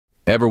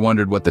Ever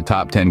wondered what the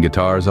top 10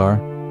 guitars are?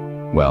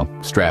 Well,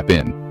 strap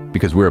in,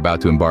 because we're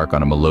about to embark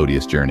on a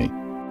melodious journey.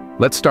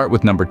 Let's start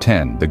with number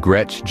 10, the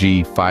Gretsch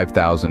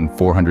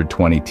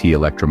G5420T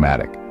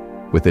Electromatic.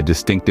 With a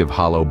distinctive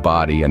hollow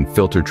body and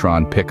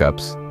Filtertron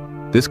pickups,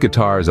 this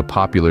guitar is a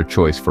popular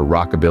choice for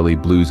rockabilly,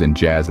 blues, and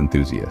jazz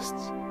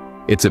enthusiasts.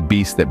 It's a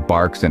beast that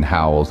barks and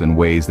howls in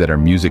ways that are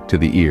music to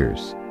the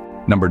ears.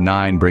 Number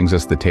 9 brings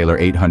us the Taylor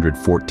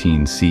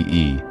 814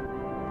 CE.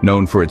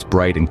 Known for its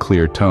bright and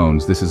clear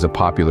tones, this is a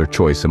popular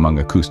choice among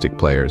acoustic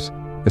players,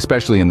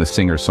 especially in the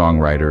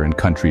singer-songwriter and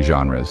country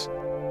genres.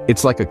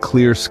 It's like a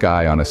clear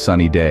sky on a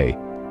sunny day.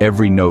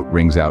 Every note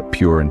rings out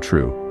pure and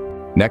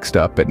true. Next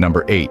up, at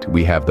number 8,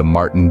 we have the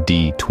Martin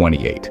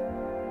D28.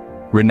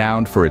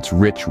 Renowned for its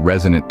rich,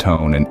 resonant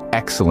tone and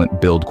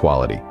excellent build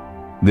quality,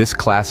 this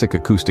classic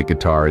acoustic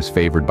guitar is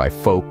favored by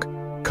folk,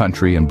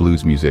 country, and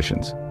blues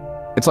musicians.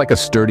 It's like a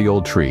sturdy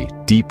old tree,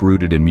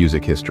 deep-rooted in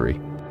music history.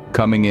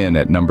 Coming in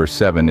at number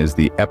 7 is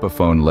the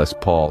Epiphone Les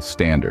Paul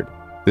Standard.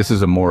 This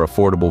is a more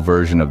affordable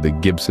version of the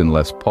Gibson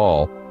Les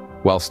Paul,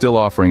 while still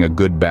offering a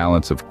good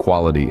balance of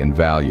quality and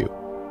value.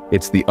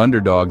 It's the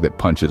underdog that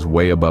punches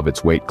way above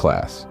its weight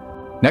class.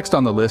 Next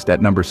on the list at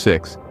number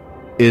 6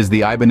 is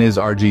the Ibanez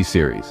RG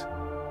series,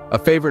 a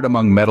favorite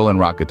among metal and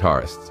rock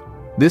guitarists.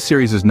 This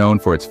series is known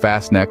for its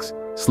fast necks,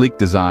 sleek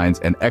designs,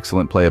 and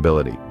excellent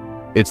playability.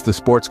 It's the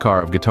sports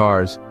car of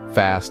guitars,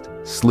 fast,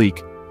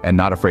 sleek, and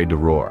not afraid to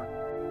roar.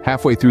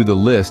 Halfway through the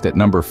list at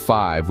number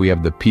 5, we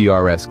have the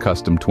PRS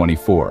Custom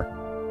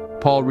 24.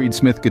 Paul Reed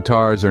Smith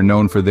guitars are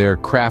known for their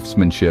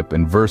craftsmanship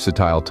and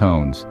versatile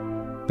tones.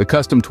 The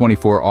Custom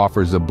 24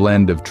 offers a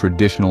blend of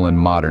traditional and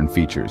modern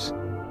features.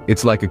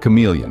 It's like a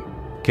chameleon,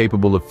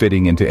 capable of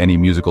fitting into any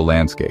musical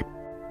landscape.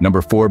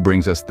 Number 4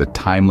 brings us the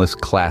timeless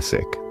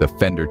classic, the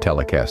Fender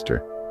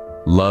Telecaster.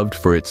 Loved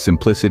for its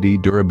simplicity,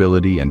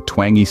 durability, and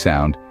twangy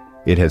sound,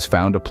 it has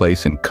found a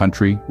place in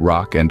country,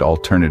 rock, and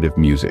alternative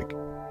music.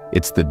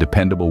 It's the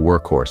dependable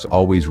workhorse,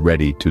 always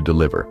ready to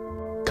deliver.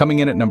 Coming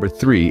in at number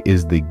 3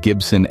 is the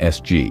Gibson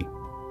SG.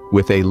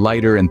 With a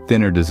lighter and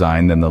thinner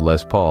design than the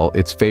Les Paul,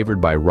 it's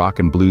favored by rock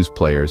and blues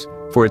players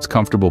for its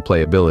comfortable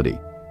playability.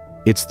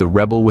 It's the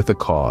rebel with a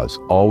cause,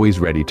 always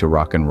ready to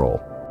rock and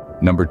roll.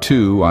 Number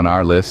 2 on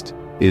our list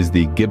is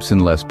the Gibson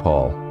Les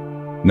Paul.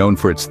 Known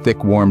for its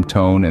thick, warm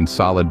tone and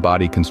solid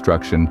body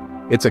construction,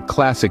 it's a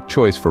classic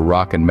choice for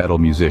rock and metal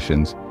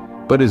musicians,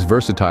 but is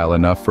versatile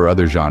enough for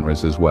other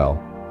genres as well.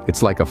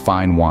 It's like a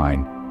fine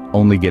wine,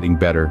 only getting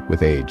better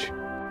with age.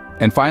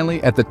 And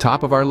finally, at the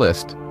top of our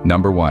list,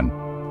 number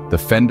 1, the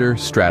Fender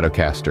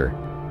Stratocaster.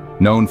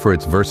 Known for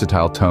its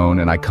versatile tone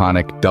and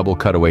iconic double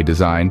cutaway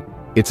design,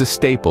 it's a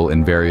staple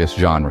in various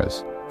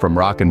genres, from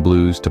rock and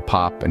blues to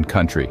pop and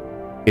country.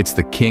 It's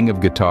the king of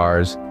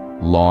guitars.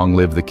 Long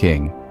live the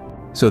king.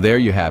 So there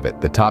you have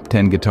it, the top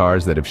 10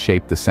 guitars that have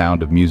shaped the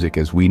sound of music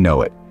as we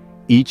know it.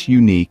 Each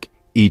unique,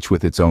 each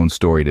with its own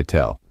story to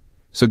tell.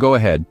 So go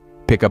ahead,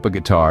 pick up a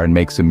guitar and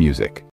make some music.